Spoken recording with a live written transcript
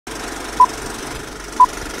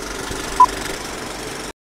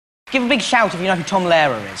Give a big shout if you know who Tom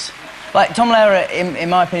Lehrer is. Like, Tom Lehrer, in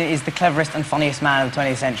my opinion, is the cleverest and funniest man of the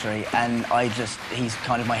 20th century, and he's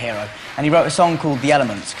kind of my hero. And he wrote a song called The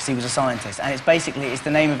Elements, because he was a scientist, and it's the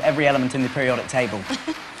name of every element in the periodic table.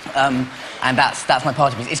 And that's my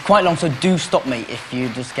party piece. It's quite long, so do stop me if you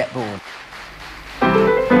just get bored.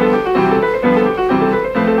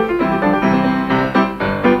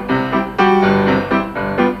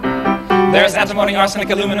 There's antimony, arsenic,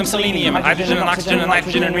 aluminum, selenium, hydrogen and oxygen and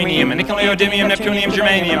nitrogen and rhenium, and nickel, neodymium, neptunium,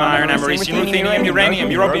 germanium, iron, americium, ruthenium, uranium,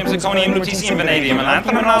 europium, zirconium, lutetium, vanadium, and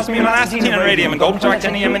lanthanum, and osmium, and astatine, and radium, and gold,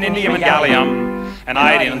 actinium, and indium, and gallium, and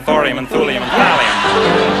iodine, and thorium, and thulium, and thallium.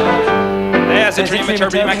 There's yttrium,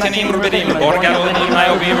 ytterbium, actinium, rubidium, boric, gadolinium,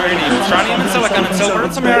 niobium, iridium, strontium, and silicon, and silver,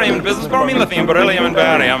 and samarium, and bismuth, bromine, lithium, beryllium, and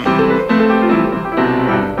barium.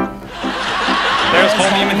 There's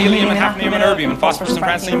holmium and helium and hafnium and erbium and phosphorus and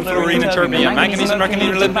francium, fluorine and terbium, manganese and mercury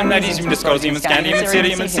and molybdenum, magnesium, dysprosium and scandium and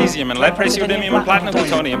cerium and cesium and lead, praseodymium and platinum,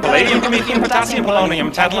 plutonium, palladium, promethium, potassium,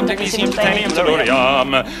 polonium, tantalum, technetium, titanium,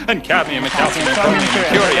 tellurium, and cadmium and calcium and chromium and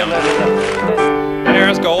curium.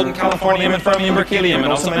 There's gold and californium and fermium, berkelium,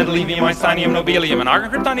 and also mendelevium, einsteinium, nobelium, and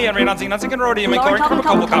argon, kryptonium, radon, xenon, zinc, and rhodium, and chlorine, copper,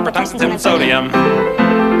 cobalt, copper, tungsten, and sodium.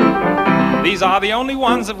 These are the only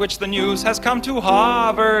ones of which the news has come to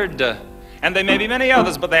Harvard. And there may be many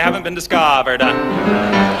others, but they haven't been discovered.